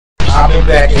been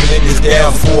backing niggas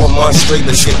down 4 months straight.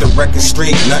 Let's get the record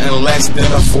straight. Nothing less than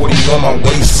a 40 on my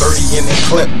waist, 30 in the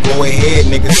clip. Go ahead,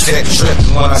 niggas, set trip.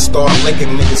 When I start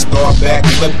licking, niggas start back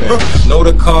flipping. Know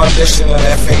the condition of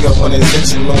that finger when it's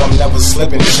itching. Know I'm never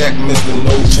slipping. Check Mr.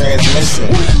 No Transmission.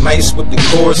 Nice with the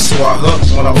chorus, so I hook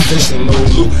when I'm fishing. No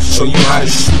loop, show you how to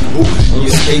shoot boot in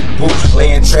your skate boot.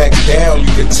 Laying tracks down,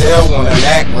 you can tell when I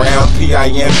act round.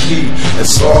 PIMP,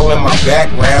 it's all in my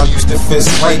background. Used to fist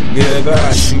fight, get it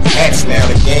on. Shoot hats now,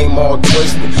 the game all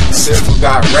twisted. The system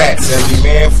got rats, every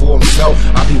man for himself.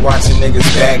 I be watching niggas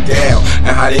back down,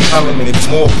 and how they coming, and it's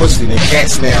more pussy than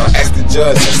cats now. Ask the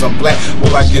judge, since I'm black,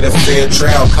 will I get a fair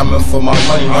trial? Coming for my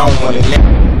money, I don't want it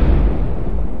now.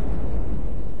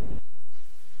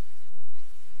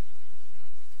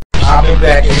 I've been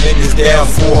backing niggas down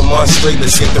 4 months straight.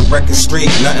 Let's get the record straight.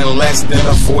 Nothing less than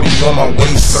a 40 on my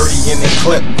waist, 30 in the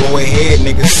clip. Go ahead,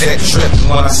 niggas, set trip.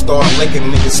 When I start licking,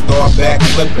 niggas start back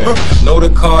flipping. Know the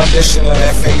condition of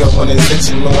that finger when it's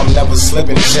itching. Know I'm never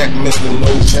slipping. Check Mr. No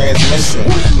Transmission.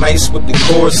 Nice with the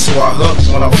chorus, so I hook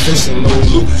when I'm fishing. No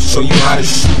loop, show you how to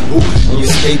shoot boot in your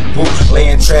skate boot.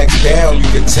 Laying tracks down, you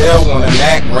can tell when I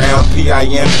act round.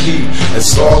 PIMP,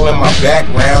 it's all in my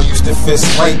background. Used to fist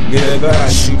fight, get it on.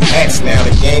 Shoot hats now,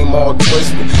 the game all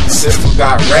twisted. The system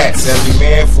got rats, every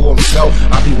man for himself.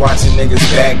 I be watching niggas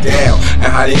back down,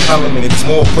 and how they coming, and it's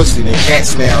more pussy than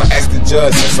cats now. Ask the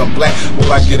judge, since I'm black,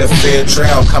 will I get a fair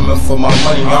trial? Coming for my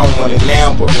money, I don't want it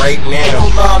now, but right now. Ain't no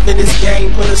love in this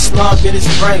game, put a slug in his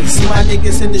brain. See my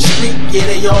niggas in the street, yeah,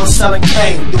 they all selling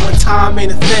cane. Doing time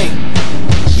ain't a thing.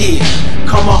 Yeah,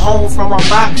 coming home from a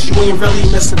box, you ain't really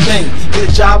miss a thing. Get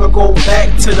a job or go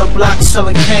back to the block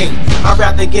selling cane. I'd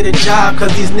rather get a job,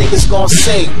 cause these niggas gon'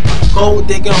 sing. Gold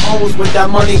digging holes with that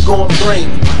money gon' bring.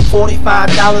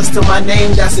 $45 to my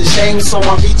name, that's a shame. So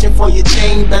I'm reaching for your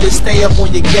chain, better stay up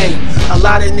on your game. A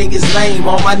lot of niggas lame,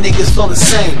 all my niggas feel the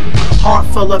same. Heart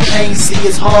full of pain, see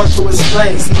it's hard to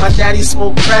explain. See my daddy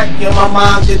smoke crack, and my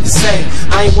mom did the same.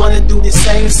 I ain't wanna do the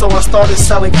same, so I started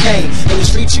selling cane. In the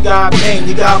streets you got pain,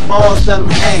 you got balls, let them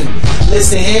hang.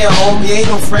 Listen here, homie, ain't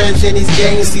no friends in these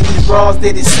games. See these bras,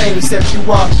 they the same, except you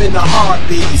up in the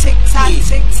heartbeat. Tick tock,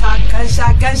 tick tock,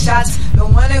 gunshot, gunshots.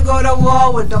 Don't wanna go to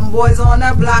war with them boys on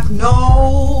the block.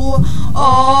 No,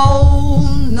 oh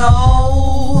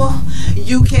no,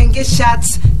 you can get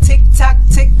shots. Tick tock,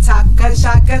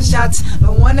 gunshot, gunshots.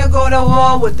 Don't wanna go to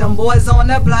war with them boys on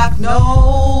the block.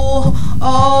 No,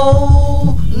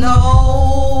 oh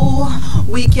no,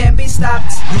 we can't be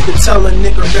stopped. You can tell a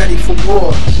nigga ready for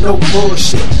war, no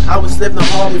bullshit. I was living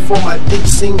hard before my dick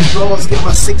seen draws, get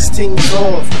my 16s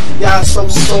off. Y'all so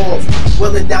soft,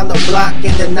 wheeling down the block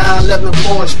in the 911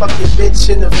 Porsche. Fuck your bitch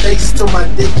in the face till my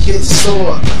dick gets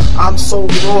sore. I'm so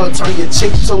raw, turn your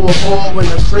chick to a whore,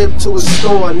 and a crib to a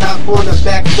store. Knock on the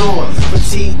back door,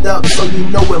 fatigued up so you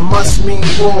know it must mean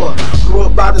war. Grew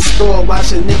up by the store,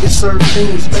 watching niggas serve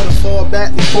fiends. Better fall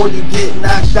back before you get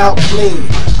knocked out clean.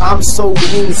 I'm so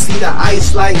lean, see the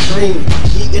ice like green.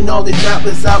 Eating all the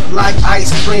droplets up like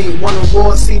ice cream. Wanna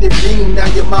war, see the beam, now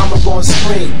your mama gon'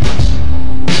 scream.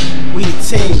 We the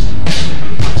team.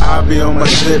 I be on my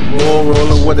shit, bull,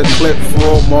 rolling with a clip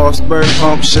full. Mossberg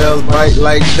pump shells, bite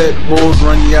like pit bulls.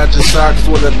 Run you out your socks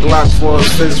with a Glock for a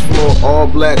fist full. All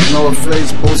black, no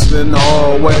face, posted in the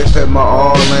hallway. Put my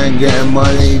all in, getting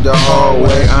money the hard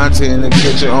way. Auntie in the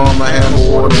kitchen on my hammer,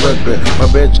 water ripping. My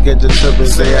bitch get the trippin',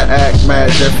 say I act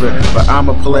mad different. But I'm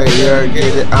a player,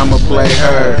 get it, I'm a play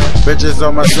her. Bitches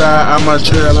on my side, I'ma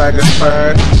treat her like a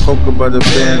spur. Coca butter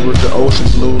bins with the ocean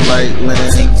blue light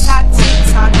lens. Tick tock,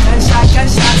 gunshot,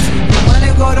 gunshots. Don't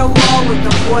wanna go to war with the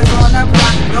boys on the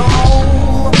block. No,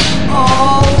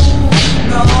 oh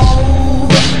no.